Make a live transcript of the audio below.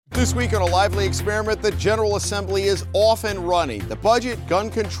This week on A Lively Experiment, the General Assembly is off and running. The budget, gun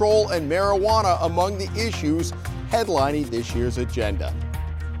control, and marijuana among the issues headlining this year's agenda.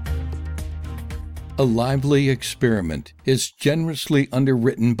 A Lively Experiment is generously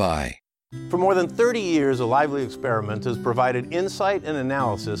underwritten by. For more than 30 years, A Lively Experiment has provided insight and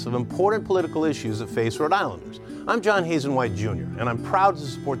analysis of important political issues that face Rhode Islanders. I'm John Hazen-White Jr., and I'm proud to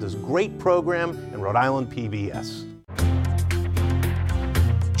support this great program in Rhode Island PBS.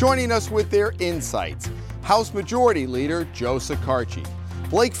 Joining us with their insights, House Majority Leader Joe Shekarchi,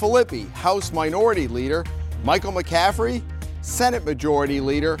 Blake Filippi, House Minority Leader, Michael McCaffrey, Senate Majority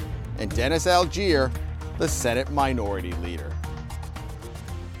Leader, and Dennis Algier, the Senate Minority Leader.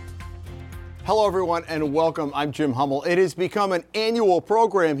 Hello, everyone, and welcome. I'm Jim Hummel. It has become an annual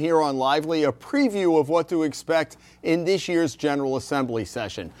program here on Lively, a preview of what to expect in this year's General Assembly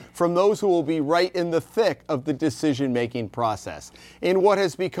session from those who will be right in the thick of the decision-making process. In what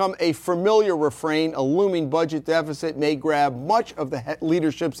has become a familiar refrain, a looming budget deficit may grab much of the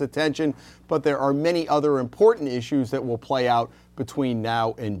leadership's attention, but there are many other important issues that will play out between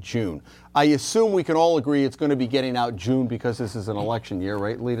now and June. I assume we can all agree it's going to be getting out June because this is an election year,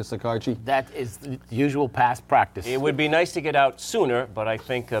 right, Leader Shekarchi? That is the usual past practice. It would be nice to get out sooner, but I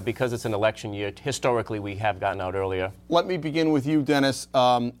think because it's an election year, historically we have gotten out earlier. Let me begin with you, Dennis.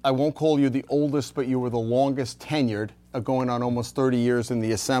 I won't call you the oldest, but you were the longest tenured, going on almost 30 years in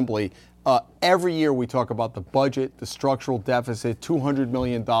the Assembly. Every year we talk about the budget, the structural deficit, $200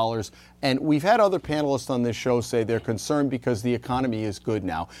 million. And we've had other panelists on this show say they're concerned because the economy is good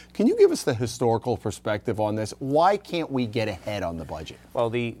now. Can you give us the historical perspective on this? Why can't we get ahead on the budget?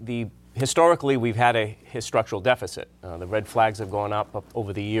 Well, historically we've had a structural deficit. The red flags have gone up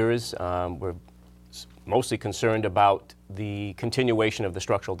over the years. We're mostly concerned about the continuation of the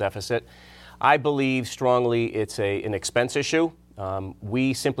structural deficit. I believe strongly it's an expense issue.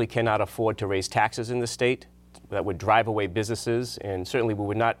 We simply cannot afford to raise taxes in the state. That would drive away businesses, and certainly we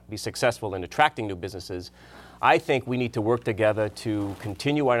would not be successful in attracting new businesses. I think we need to work together to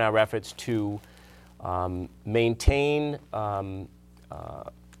continue on our efforts to maintain our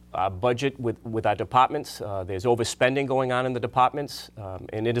budget with our departments. There's overspending going on in the departments,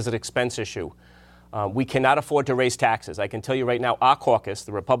 and it is an expense issue. We cannot afford to raise taxes. I can tell you right now, our caucus,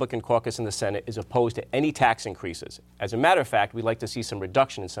 the Republican caucus in the Senate, is opposed to any tax increases. As a matter of fact, we'd like to see some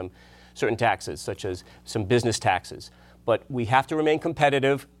reduction in some certain taxes, such as some business taxes. But we have to remain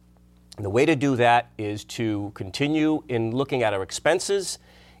competitive. And the way to do that is to continue in looking at our expenses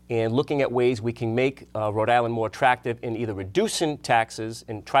and looking at ways we can make Rhode Island more attractive in either reducing taxes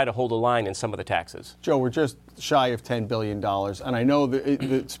and try to hold a line in some of the taxes. Joe, we're just shy of $10 billion, and I know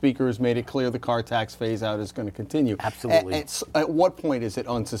the Speaker has made it clear the car tax phase-out is going to continue. Absolutely. At what point is it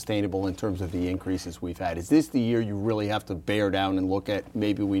unsustainable in terms of the increases we've had? Is this the year you really have to bear down and look at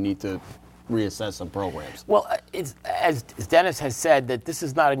maybe we need to reassess some programs? Well, it's, as Dennis has said, that this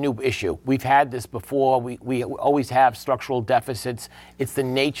is not a new issue. We've had this before. We always have structural deficits. It's the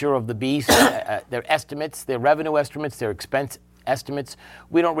nature of the beast. Their estimates, their revenue estimates, their expense estimates,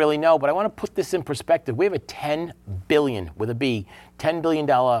 we don't really know. But I want to put this in perspective. We have a $10 billion, with a B, $10 billion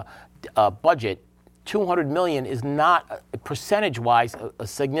budget. $200 million is not, percentage-wise, a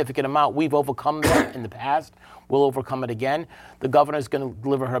significant amount. We've overcome that in the past. We'll overcome it again. The governor is going to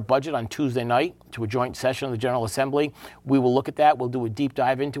deliver her budget on Tuesday night to a joint session of the General Assembly. We will look at that. We'll do a deep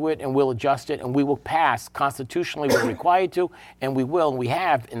dive into it, and we'll adjust it, and we will pass. Constitutionally, we're required to, and we will, and we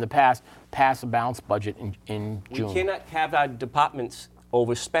have in the past, pass a balanced budget in June. We cannot have our departments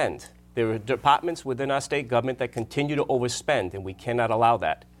overspend. There are departments within our state government that continue to overspend, and we cannot allow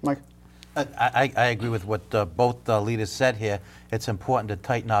that. Mike? I agree with what both leaders said here. It's important to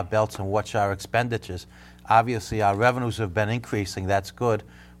tighten our belts and watch our expenditures. Obviously, our revenues have been increasing. That's good.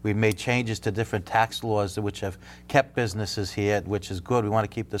 We've made changes to different tax laws which have kept businesses here, which is good. We want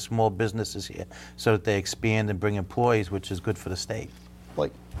to keep the small businesses here so that they expand and bring employees, which is good for the state.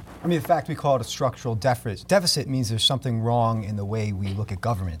 Blake? I mean, the fact we call it a structural deficit means there's something wrong in the way we look at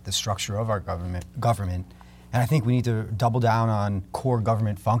government, the structure of our government. And I think we need to double down on core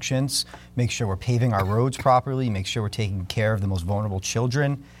government functions, make sure we're paving our roads properly, make sure we're taking care of the most vulnerable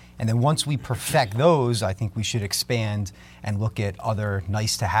children. And then once we perfect those, I think we should expand and look at other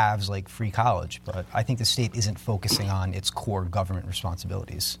nice-to-haves like free college. But I think the state isn't focusing on its core government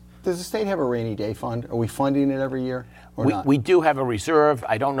responsibilities. Does the state have a rainy day fund? Are we funding it every year or not? We do have a reserve.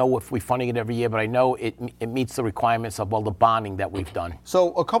 I don't know if we're funding it every year, but I know it meets the requirements of all the bonding that we've done.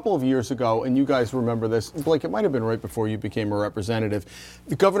 So a couple of years ago, and you guys remember this, Blake, it might have been right before you became a representative,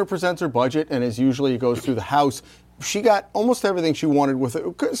 the governor presents her budget, and as usually it goes through the House. she got almost everything she wanted, with the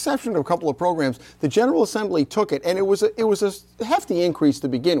exception of a couple of programs. The General Assembly took it, and it was a hefty increase to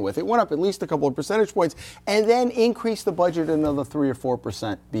begin with. It went up at least a couple of percentage points, and then increased the budget another 3 or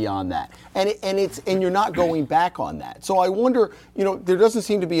 4% beyond that. And you're not going back on that. So I wonder, there doesn't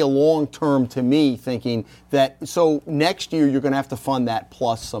seem to be a long term to me thinking that. So next year you're going to have to fund that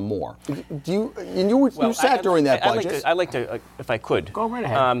plus some more. You sat during that budget. I'd like to, if I could. Go right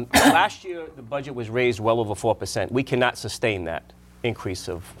ahead. Last year the budget was raised well over 4%. We cannot sustain that increase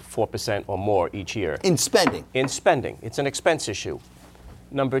of 4% or more each year. In spending. It's an expense issue.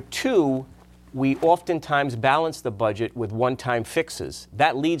 Number two, we oftentimes balance the budget with one-time fixes.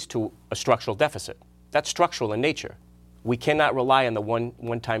 That leads to a structural deficit. That's structural in nature. We cannot rely on the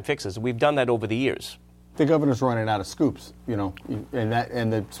one-time fixes. We've done that over the years. The governor's running out of scoops, and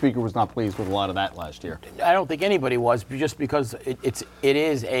the speaker was not pleased with a lot of that last year. I don't think anybody was, just because it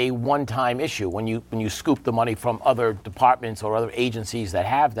is a one-time issue when you scoop the money from other departments or other agencies that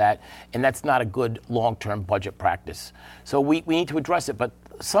have that, and that's not a good long-term budget practice. So we need to address it, but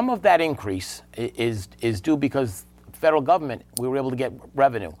some of that increase is due because federal government, we were able to get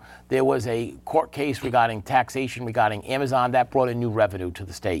revenue. There was a court case regarding taxation regarding Amazon that brought in new revenue to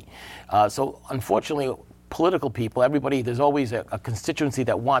the state. So unfortunately, political people, everybody, there's always a constituency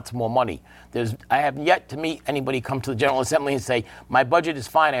that wants more money. I have yet to meet anybody come to the General Assembly and say, my budget is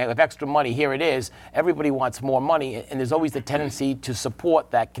fine, I have extra money, here it is. Everybody wants more money, and there's always the tendency to support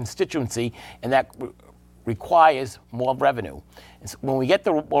that constituency, and that requires more revenue. And so when we get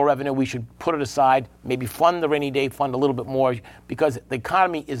the more revenue, we should put it aside, maybe fund the rainy day fund a little bit more, because the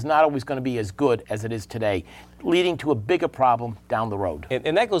economy is not always going to be as good as it is today, leading to a bigger problem down the road.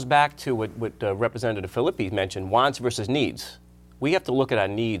 And that goes back to what Representative Filippi mentioned, wants versus needs. We have to look at our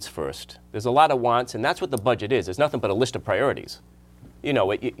needs first. There's a lot of wants, and that's what the budget is. It's nothing but a list of priorities.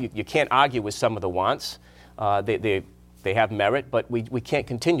 You can't argue with some of the wants. They have merit, but we can't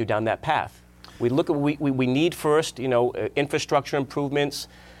continue down that path. We look at we need first, infrastructure improvements.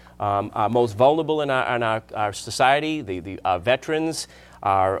 Our most vulnerable in our society, our veterans,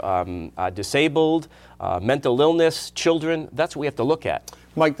 our disabled, mental illness, children. That's what we have to look at.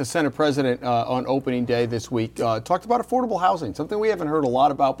 Mike, the Senate President on opening day this week talked about affordable housing, something we haven't heard a lot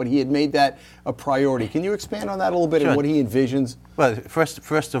about, but he had made that a priority. Can you expand on that a little bit and what he envisions? Well,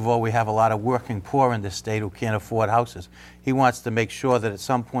 first of all, we have a lot of working poor in this state who can't afford houses. He wants to make sure that at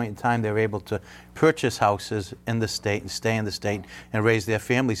some point in time they're able to purchase houses in the state and stay in the state and raise their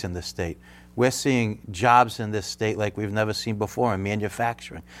families in the state. We're seeing jobs in this state like we've never seen before in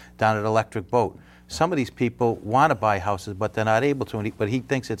manufacturing, down at Electric Boat. Some of these people want to buy houses, but they're not able to. But he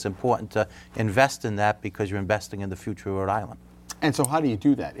thinks it's important to invest in that because you're investing in the future of Rhode Island. And so how do you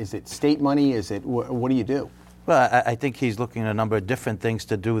do that? Is it state money? Is it what do you do? Well, I think he's looking at a number of different things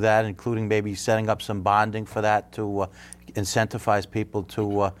to do that, including maybe setting up some bonding for that to incentivize people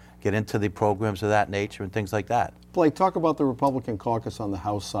to get into the programs of that nature and things like that. Blake, talk about the Republican caucus on the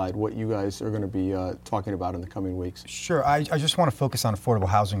House side, what you guys are going to be talking about in the coming weeks. Sure. I just want to focus on affordable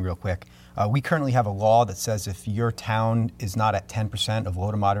housing real quick. We currently have a law that says if your town is not at 10% of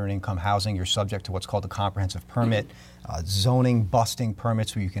low to moderate income housing, you're subject to what's called a comprehensive permit, zoning busting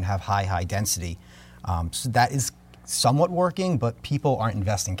permits where you can have high density. So that is somewhat working, but people aren't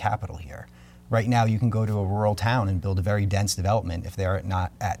investing capital here. Right now, you can go to a rural town and build a very dense development if they're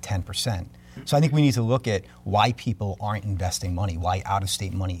not at 10%. So I think we need to look at why people aren't investing money, why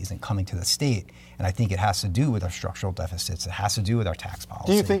out-of-state money isn't coming to the state. And I think it has to do with our structural deficits. It has to do with our tax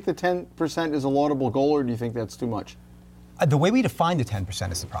policy. Do you think the 10% is a laudable goal, or do you think that's too much? The way we define the 10%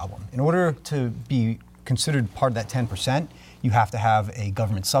 is the problem. In order to be considered part of that 10%, you have to have a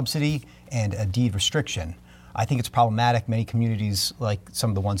government subsidy and a deed restriction. I think it's problematic. Many communities, like some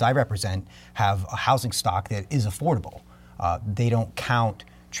of the ones I represent, have a housing stock that is affordable. They don't count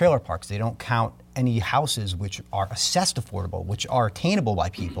trailer parks. They don't count any houses which are assessed affordable, which are attainable by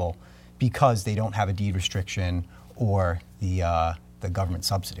people, because they don't have a deed restriction or the government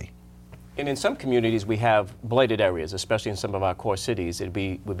subsidy. And in some communities, we have blighted areas, especially in some of our core cities. Would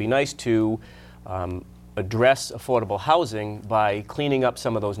be nice to address affordable housing by cleaning up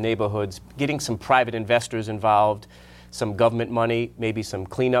some of those neighborhoods, getting some private investors involved, some government money, maybe some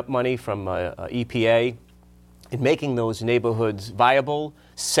cleanup money from EPA, and making those neighborhoods viable,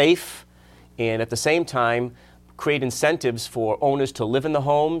 safe, and at the same time create incentives for owners to live in the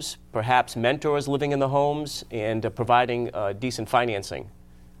homes, perhaps mentors living in the homes, and providing decent financing.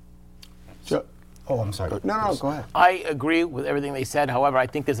 So, I'm sorry. No, go ahead. I agree with everything they said. However, I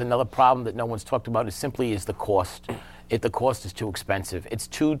think there's another problem that no one's talked about is the cost. if the cost is too expensive. It's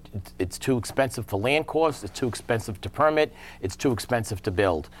too expensive for land costs, it's too expensive to permit, it's too expensive to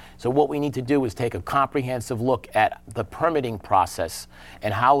build. So what we need to do is take a comprehensive look at the permitting process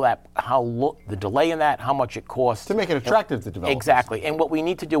and the delay in that, how much it costs. To make it attractive to developers. Exactly. And what we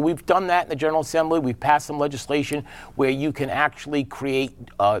need to do, we've done that in the General Assembly. We've passed some legislation where you can actually create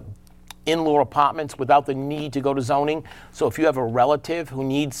in-law apartments without the need to go to zoning. So if you have a relative who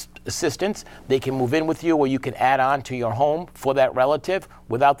needs assistance, they can move in with you, or you can add on to your home for that relative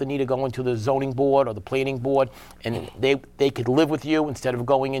without the need of going to the zoning board or the planning board, and they could live with you instead of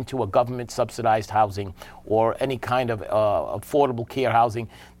going into a government subsidized housing or any kind of affordable care housing.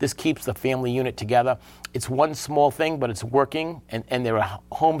 This keeps the family unit together. It's one small thing, but it's working, and there are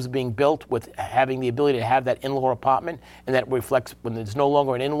homes being built with having the ability to have that in-law apartment, and that reflects when there's no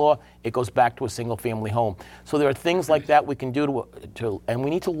longer an in-law, it goes back to a single-family home. So there are things like that we can do and we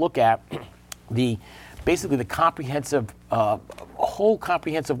need to look at basically the comprehensive, whole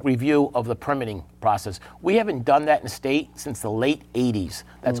comprehensive review of the permitting process. We haven't done that in the state since the late 80s.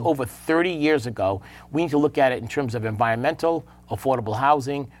 That's over 30 years ago. We need to look at it in terms of environmental, affordable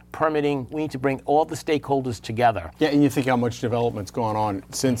housing, permitting. We need to bring all the stakeholders together. Yeah, and you think how much development's gone on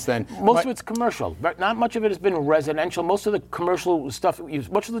since then. Most of it's commercial. Not much of it has been residential. Most of the commercial stuff,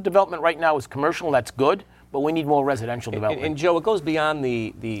 much of the development right now is commercial. That's good. But we need more residential development. And Joe, it goes beyond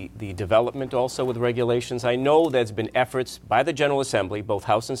the development also with regulations. I know there's been efforts by the General Assembly, both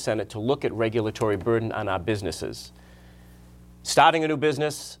House and Senate, to look at regulatory burden on our businesses. Starting a new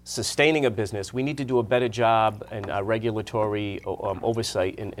business, sustaining a business, we need to do a better job in our regulatory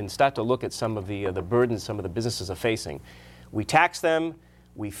oversight and start to look at some of the burdens some of the businesses are facing. We tax them,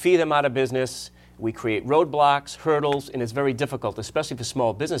 we feed them out of business, we create roadblocks, hurdles, and it's very difficult, especially for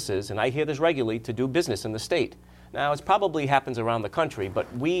small businesses, and I hear this regularly, to do business in the state. Now, it probably happens around the country, but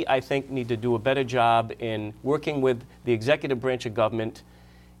we, I think, need to do a better job in working with the executive branch of government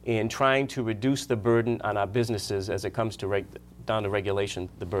in trying to reduce the burden on our businesses as it comes to down to regulation,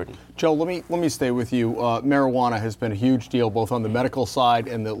 the burden. Joe, let me stay with you. Marijuana has been a huge deal, both on the medical side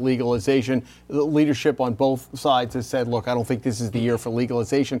and the legalization. The leadership on both sides has said, look, I don't think this is the year for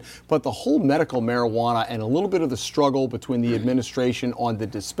legalization. But the whole medical marijuana and a little bit of the struggle between the administration on the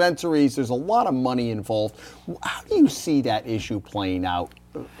dispensaries, there's a lot of money involved. How do you see that issue playing out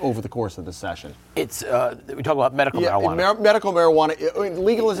over the course of the session? It's we talk about medical marijuana. Medical marijuana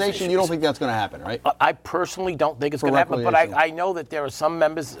legalization. You don't think that's going to happen, right? I personally don't think it's going to happen, but I know that there are some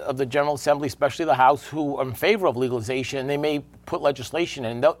members of the General Assembly, especially the House, who are in favor of legalization, and they may put legislation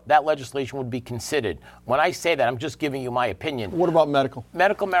in. That legislation would be considered. When I say that, I'm just giving you my opinion. What about medical?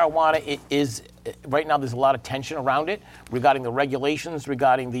 Medical marijuana is right now. There's a lot of tension around it regarding the regulations,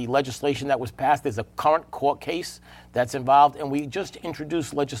 regarding the legislation that was passed. There's a current court case that's involved, and we just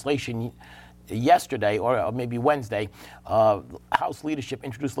introduced legislation yesterday, or maybe Wednesday. House leadership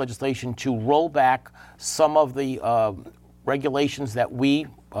introduced legislation to roll back some of the regulations that we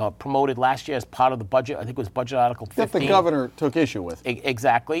promoted last year as part of the budget. I think it was Budget Article 15. That the governor took issue with.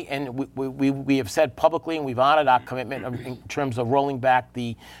 Exactly. And we have said publicly, and we've honored our commitment in terms of rolling back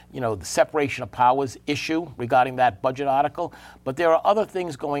the separation of powers issue regarding that budget article. But there are other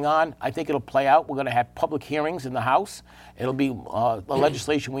things going on. I think it'll play out. We're going to have public hearings in the House. It'll be the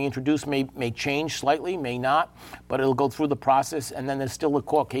legislation we introduce may change slightly, may not, but it'll go through the process, and then there's still a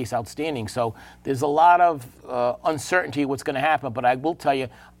court case outstanding. So there's a lot of uncertainty what's going to happen, but I will tell you,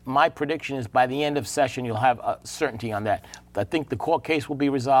 my prediction is by the end of session, you'll have certainty on that. I think the court case will be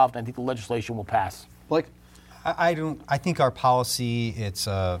resolved. I think the legislation will pass. Blake? I think our policy, it's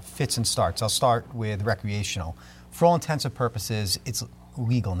fits and starts. I'll start with recreational. For all intents and purposes, it's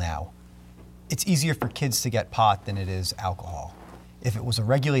legal now. It's easier for kids to get pot than it is alcohol. If it was a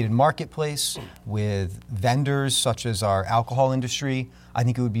regulated marketplace with vendors such as our alcohol industry, I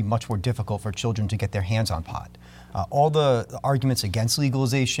think it would be much more difficult for children to get their hands on pot. All the arguments against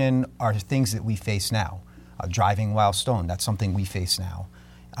legalization are things that we face now. Driving while stoned, that's something we face now.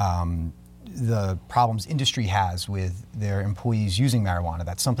 The problems industry has with their employees using marijuana,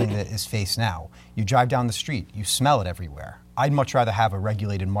 that's something that is faced now. You drive down the street, you smell it everywhere. I'd much rather have a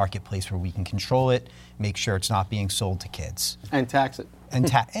regulated marketplace where we can control it, make sure it's not being sold to kids. And tax it. And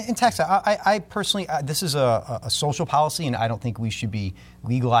tax it. I personally, this is a social policy, and I don't think we should be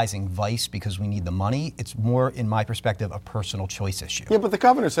legalizing vice because we need the money. It's more, in my perspective, a personal choice issue. Yeah, but the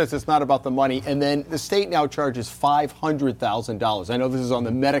governor says it's not about the money, and then the state now charges $500,000. I know this is on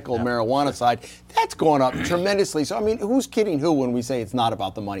the medical marijuana side. That's gone up tremendously. So, I mean, who's kidding who when we say it's not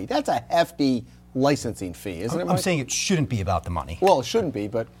about the money? That's a hefty licensing fee, isn't it, Mike? I'm saying it shouldn't be about the money. Well, it shouldn't be,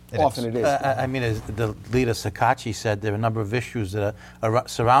 but often it is. I mean, as the leader Sakachi said, there are a number of issues that are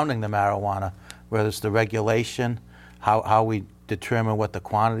surrounding the marijuana, whether it's the regulation, how we determine what the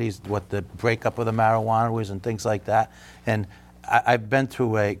quantities, what the breakup of the marijuana is, and things like that. And I've been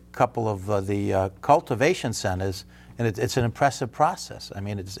through a couple of the cultivation centers, and it's an impressive process. I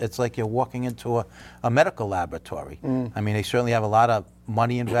mean, it's like you're walking into a medical laboratory. I mean, they certainly have a lot of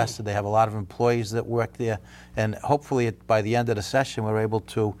money invested. They have a lot of employees that work there. And hopefully by the end of the session, we're able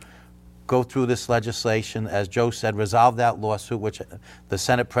to go through this legislation, as Joe said, resolve that lawsuit, which the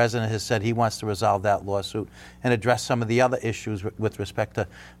Senate President has said he wants to resolve that lawsuit, and address some of the other issues with respect to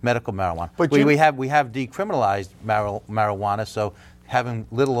medical marijuana. But we have decriminalized marijuana, so having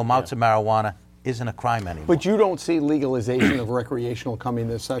little amounts of marijuana isn't a crime anymore. But you don't see legalization of recreational coming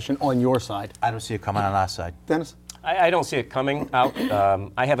this session on your side? I don't see it coming on our side. Dennis? I don't see it coming out.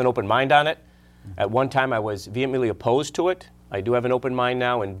 I have an open mind on it. At one time, I was vehemently opposed to it. I do have an open mind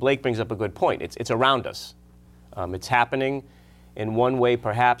now, and Blake brings up a good point. It's around us. It's happening. In one way,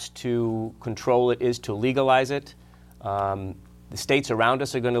 perhaps, to control it is to legalize it. The states around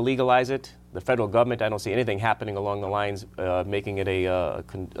us are going to legalize it. The federal government, I don't see anything happening along the lines making it a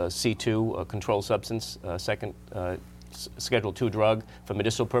C2, a controlled substance, second Schedule II drug for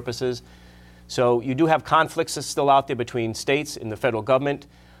medicinal purposes. So you do have conflicts that's still out there between states and the federal government.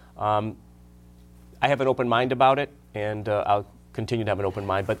 I have an open mind about it, and I'll continue to have an open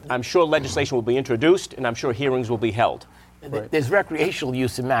mind. But I'm sure legislation will be introduced, and I'm sure hearings will be held. Right. There's recreational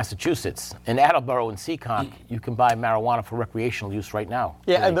use in Massachusetts. In Attleboro and Seekonk, you can buy marijuana for recreational use right now.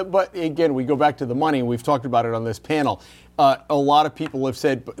 Yeah, but again, we go back to the money, and we've talked about it on this panel. A lot of people have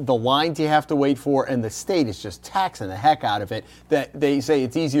said the lines you have to wait for, and the state is just taxing the heck out of it, that they say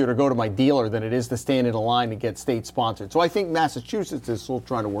it's easier to go to my dealer than it is to stand in a line and get state-sponsored. So I think Massachusetts is still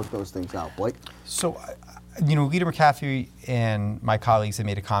trying to work those things out. Blake? So, Leader McCaffrey and my colleagues have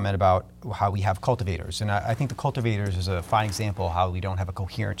made a comment about how we have cultivators. And I think the cultivators is a fine example of how we don't have a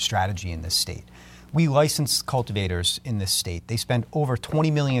coherent strategy in this state. We license cultivators in this state. They spend over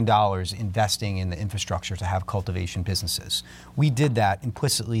 $20 million investing in the infrastructure to have cultivation businesses. We did that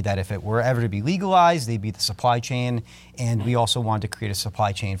implicitly that if it were ever to be legalized, they'd be the supply chain, and we also wanted to create a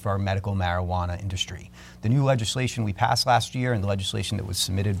supply chain for our medical marijuana industry. The new legislation we passed last year and the legislation that was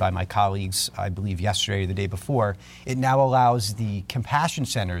submitted by my colleagues, I believe yesterday or the day before, it now allows the compassion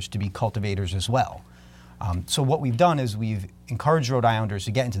centers to be cultivators as well. So what we've done is we've encouraged Rhode Islanders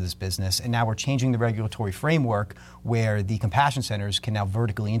to get into this business, and now we're changing the regulatory framework where the compassion centers can now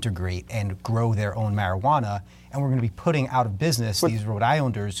vertically integrate and grow their own marijuana, and we're going to be putting out of business these Rhode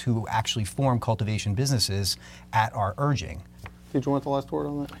Islanders who actually form cultivation businesses at our urging. Did you want the last word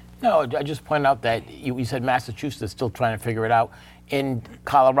on that? No, I just pointed out that you said Massachusetts is still trying to figure it out. In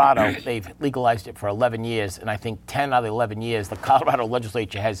Colorado, they've legalized it for 11 years, and I think 10 out of the 11 years, the Colorado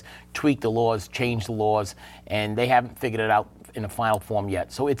legislature has tweaked the laws, changed the laws, and they haven't figured it out in a final form yet.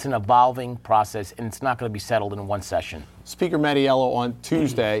 So it's an evolving process, and it's not going to be settled in one session. Speaker Mattiello on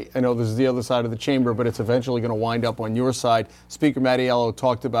Tuesday, I know this is the other side of the chamber, but it's eventually going to wind up on your side. Speaker Mattiello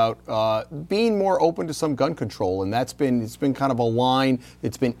talked about being more open to some gun control, and it's been kind of a line.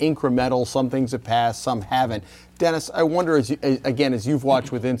 It's been incremental. Some things have passed, some haven't. Dennis, I wonder, as you've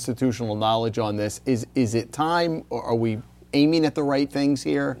watched with institutional knowledge on this, is it time, or are we aiming at the right things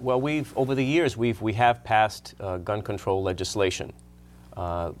here? Well, over the years, we have passed gun control legislation.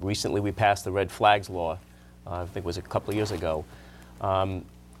 Recently, we passed the red flags law. I think it was a couple of years ago.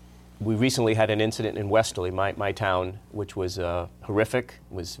 We recently had an incident in Westerly, my town, which was horrific,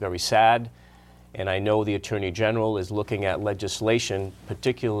 was very sad. And I know the Attorney General is looking at legislation,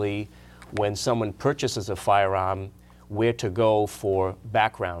 particularly when someone purchases a firearm, where to go for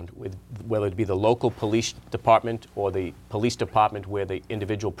background, whether it be the local police department or the police department where the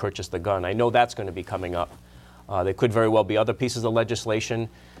individual purchased the gun. I know that's going to be coming up. There could very well be other pieces of legislation,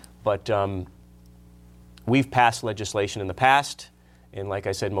 but we've passed legislation in the past, and like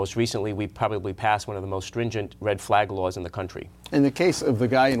I said, most recently, we probably passed one of the most stringent red flag laws in the country. In the case of the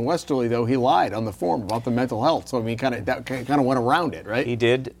guy in Westerly, though, he lied on the form about the mental health. So I mean, kind of went around it, right? He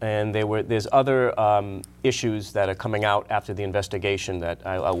did, and there's other issues that are coming out after the investigation that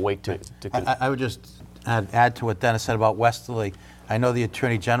I'll wait to. I would just add to what Dennis said about Westerly. I know the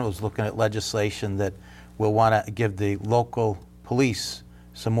Attorney General is looking at legislation that will want to give the local police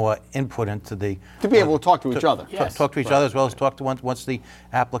some more input into the... To be able to talk to each other. Yes. Talk to each other as well as talk to once the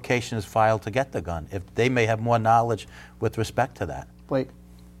application is filed to get the gun. If they may have more knowledge with respect to that. Blake?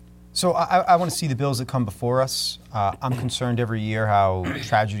 So I want to see the bills that come before us. I'm concerned every year how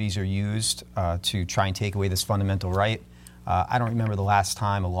tragedies are used to try and take away this fundamental right. I don't remember the last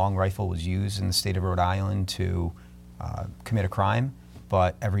time a long rifle was used in the state of Rhode Island to commit a crime,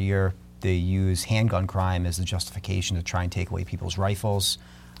 but every year they use handgun crime as the justification to try and take away people's rifles.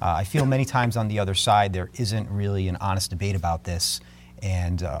 I feel many times on the other side there isn't really an honest debate about this.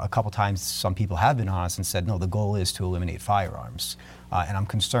 And a couple times some people have been honest and said, no, the goal is to eliminate firearms. And I'm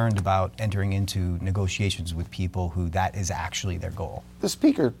concerned about entering into negotiations with people who that is actually their goal. The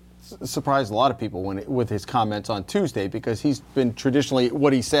Speaker surprised a lot of people with his comments on Tuesday, because he's been traditionally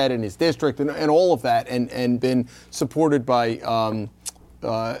what he said in his district and all of that, and been supported by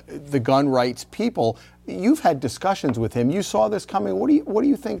the gun rights people. You've had discussions with him. You saw this coming. What do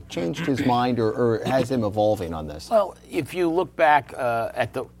you think changed his mind or has him evolving on this? Well, if you look back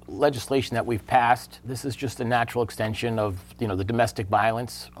at the legislation that we've passed, this is just a natural extension of the domestic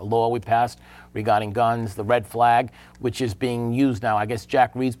violence law we passed regarding guns, the red flag, which is being used now. I guess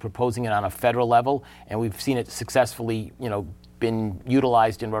Jack Reed's proposing it on a federal level, and we've seen it successfully, been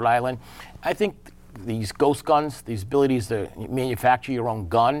utilized in Rhode Island. I think these ghost guns, these abilities to manufacture your own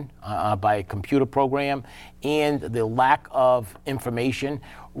gun by a computer program, and the lack of information.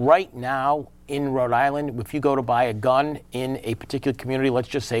 Right now in Rhode Island, if you go to buy a gun in a particular community, let's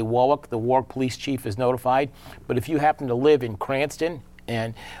just say Warwick, the Warwick police chief is notified. But if you happen to live in Cranston,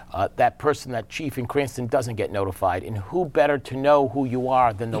 and that chief in Cranston doesn't get notified, and who better to know who you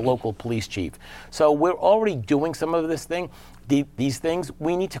are than the local police chief? So we're already doing some of this thing. These things,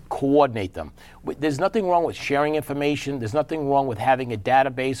 we need to coordinate them. There's nothing wrong with sharing information. There's nothing wrong with having a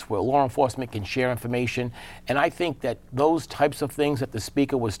database where law enforcement can share information. And I think that those types of things that the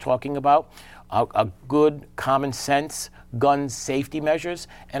Speaker was talking about are good, common sense gun safety measures,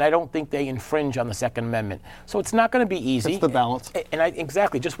 and I don't think they infringe on the Second Amendment. So it's not going to be easy. It's the balance. And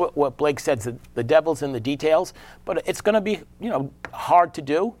exactly, just what Blake said, the devil's in the details, but it's going to be, hard to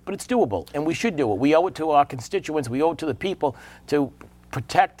do, but it's doable, and we should do it. We owe it to our constituents, we owe it to the people to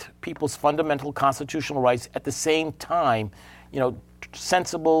protect people's fundamental constitutional rights at the same time,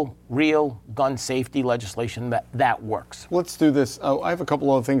 sensible, real gun safety legislation that works. Let's do this. I have a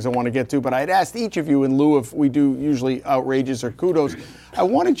couple other things I want to get to, but I'd asked each of you, in lieu of we do usually outrages or kudos, I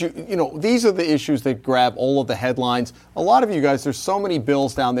wanted you, these are the issues that grab all of the headlines. A lot of you guys, there's so many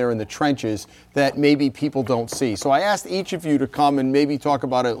bills down there in the trenches that maybe people don't see. So I asked each of you to come and maybe talk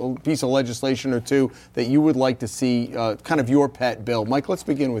about a piece of legislation or two that you would like to see, kind of your pet bill. Mike, let's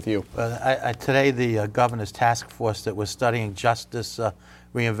begin with you. Today, the governor's task force that was studying justice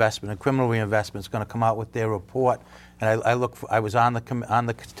reinvestment and criminal reinvestment is going to come out with their report. And I was on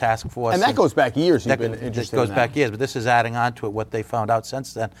the task force. And that goes back years. You've been interested This goes back years, but this is adding on to it what they found out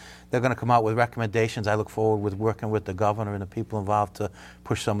since then. They're going to come out with recommendations. I look forward with working with the governor and the people involved to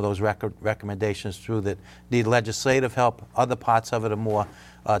push some of those recommendations through that need legislative help. Other parts of it are more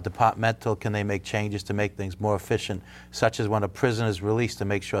departmental. Can they make changes to make things more efficient, such as when a prisoner is released to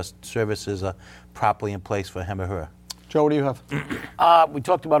make sure services are properly in place for him or her? Joe, what do you have? We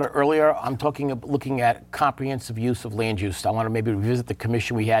talked about it earlier. I'm looking at comprehensive use of land use. I want to maybe revisit the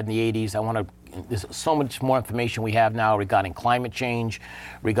commission we had in the 80s. There's so much more information we have now regarding climate change,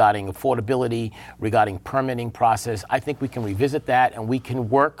 regarding affordability, regarding permitting process. I think we can revisit that, and we can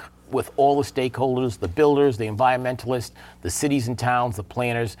work with all the stakeholders, the builders, the environmentalists, the cities and towns, the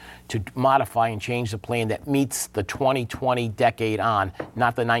planners, to modify and change the plan that meets the 2020 decade on,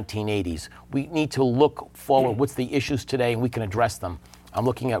 not the 1980s. We need to look forward. What's the issues today, and we can address them. I'm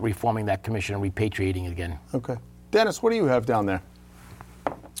looking at reforming that commission and repatriating it again. Okay. Dennis, what do you have down there?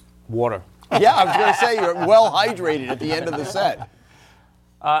 Water. Yeah, I was going to say you're well hydrated at the end of the set.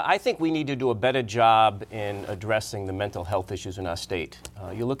 I think we need to do a better job in addressing the mental health issues in our state.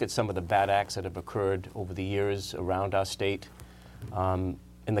 You look at some of the bad acts that have occurred over the years around our state, and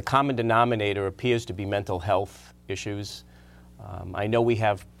the common denominator appears to be mental health issues. I know we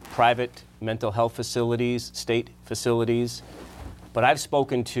have private mental health facilities, state facilities, but I've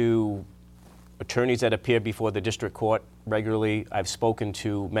spoken to attorneys that appear before the district court regularly. I've spoken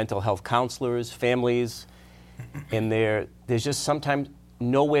to mental health counselors, families, and there's just sometimes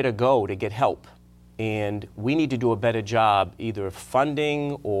nowhere to go to get help. And we need to do a better job either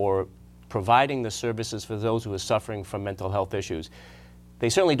funding or providing the services for those who are suffering from mental health issues. They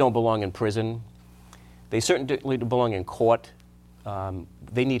certainly don't belong in prison. They certainly don't belong in court.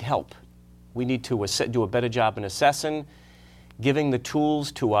 They need help. We need to do a better job in assessing, giving the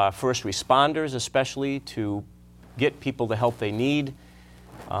tools to our first responders especially to get people the help they need.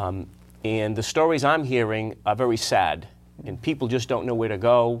 And the stories I'm hearing are very sad. And people just don't know where to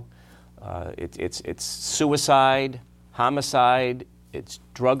go. It's suicide, homicide, it's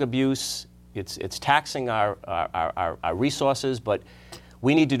drug abuse, it's taxing our resources, but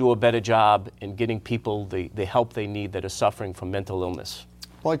we need to do a better job in getting people the help they need that are suffering from mental illness.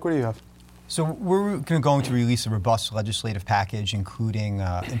 Blake, what do you have? So we're going to release a robust legislative package, including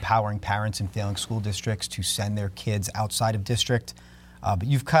empowering parents in failing school districts to send their kids outside of district. But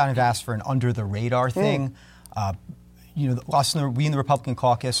you've kind of asked for an under-the-radar thing. We in the Republican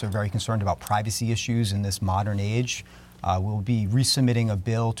caucus are very concerned about privacy issues in this modern age. We'll be resubmitting a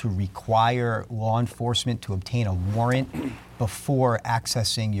bill to require law enforcement to obtain a warrant before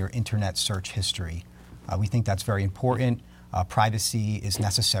accessing your internet search history. We think that's very important. Privacy is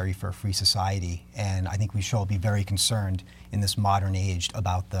necessary for a free society, and I think we should all be very concerned in this modern age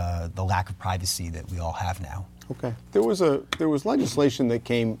about the lack of privacy that we all have now. Okay. There was legislation that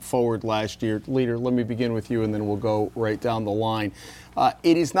came forward last year. Leader, let me begin with you, and then we'll go right down the line.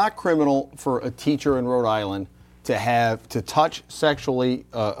 It is not criminal for a teacher in Rhode Island to touch sexually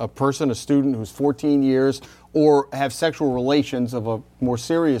a student who's 14 years, or have sexual relations of a more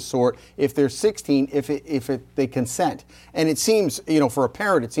serious sort if they're 16, if they consent. And it seems, for a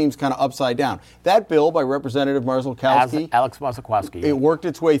parent, it seems kind of upside down. That bill by Representative Marzulkowski, Alex Marzulkowski, it worked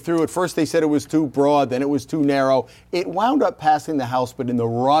its way through. At first they said it was too broad, then it was too narrow. It wound up passing the House, but in the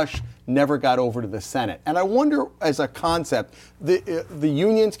rush, never got over to the Senate. And I wonder, as a concept, the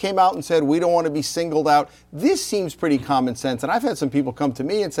unions came out and said, we don't want to be singled out. This seems pretty common sense. And I've had some people come to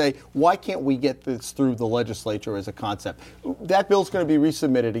me and say, why can't we get this through the legislature as a concept? That bill's going to be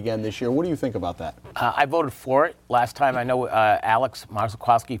resubmitted again this year. What do you think about that? I voted for it last time. I know Alex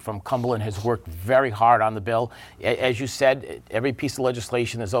Marzulkowski from Cumberland has worked very hard on the bill. As you said, every piece of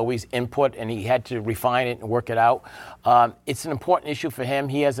legislation, there's always input, and he had to refine it and work it out. It's an important issue for him.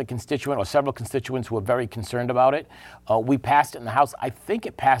 He has a constituent or several constituents who are very concerned about it. We passed it in the House. I think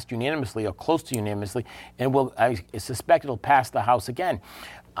it passed unanimously or close to unanimously, and I suspect it'll pass the House again.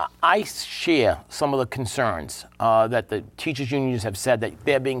 I share some of the concerns that the teachers' unions have said that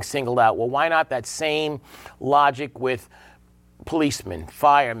they're being singled out. Well, why not that same logic with policemen,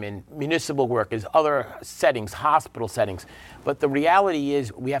 firemen, municipal workers, other settings, hospital settings? But the reality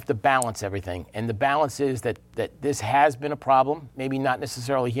is we have to balance everything. And the balance is that this has been a problem, maybe not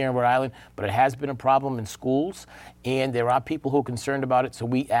necessarily here in Rhode Island, but it has been a problem in schools. And there are people who are concerned about it, so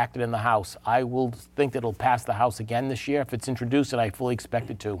we acted in the House. I will think that it'll pass the House again this year if it's introduced, and I fully expect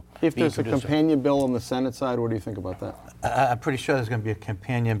it to. If there's a companion bill on the Senate side, what do you think about that? I'm pretty sure there's going to be a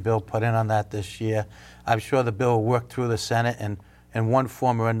companion bill put in on that this year. I'm sure the bill will work through the Senate and in one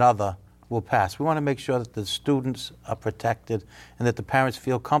form or another will pass. We want to make sure that the students are protected and that the parents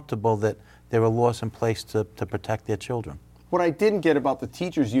feel comfortable that there are laws in place to protect their children. What I didn't get about the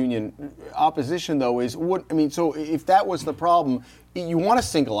teachers' union opposition, though, is so if that was the problem, you want to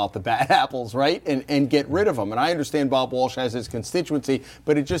single out the bad apples, right, and get rid of them. And I understand Bob Walsh has his constituency,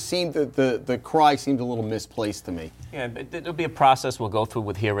 but it just seemed that the cry seemed a little misplaced to me. Yeah, there'll be a process we'll go through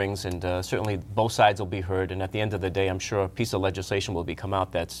with hearings, and certainly both sides will be heard. And at the end of the day, I'm sure a piece of legislation will come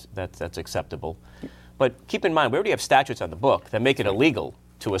out that's acceptable. But keep in mind, we already have statutes on the book that make it illegal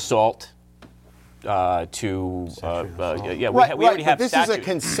to assault. We already have this statute. is a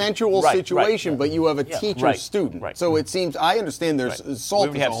consensual situation, but you have a teacher-student. Right. So it seems, I understand there's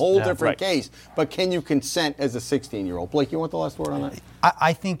assault is a whole different case, but can you consent as a 16-year-old? Blake, you want the last word on that?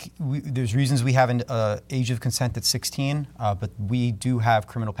 I think there's reasons we have an age of consent at 16, but we do have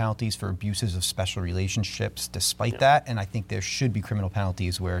criminal penalties for abuses of special relationships despite that, and I think there should be criminal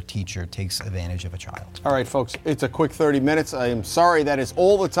penalties where a teacher takes advantage of a child. All right, folks, it's a quick 30 minutes. I am sorry that is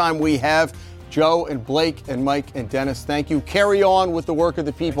all the time we have. Joe and Blake and Mike and Dennis, thank you. Carry on with the work of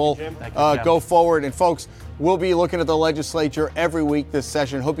the people. Thank you, Jim. Go forward. And folks, we'll be looking at the legislature every week this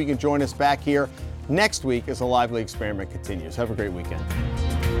session. Hope you can join us back here next week as the Lively Experiment continues. Have a great weekend.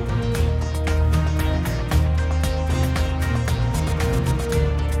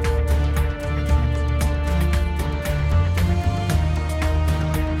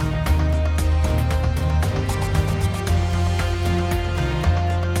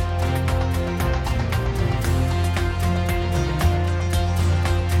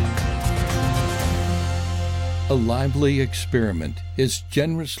 A Lively Experiment is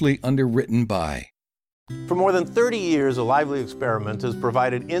generously underwritten by. For more than 30 years, A Lively Experiment has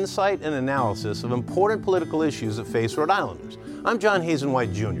provided insight and analysis of important political issues that face Rhode Islanders. I'm John Hazen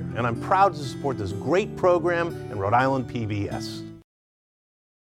White Jr., and I'm proud to support this great program in Rhode Island PBS.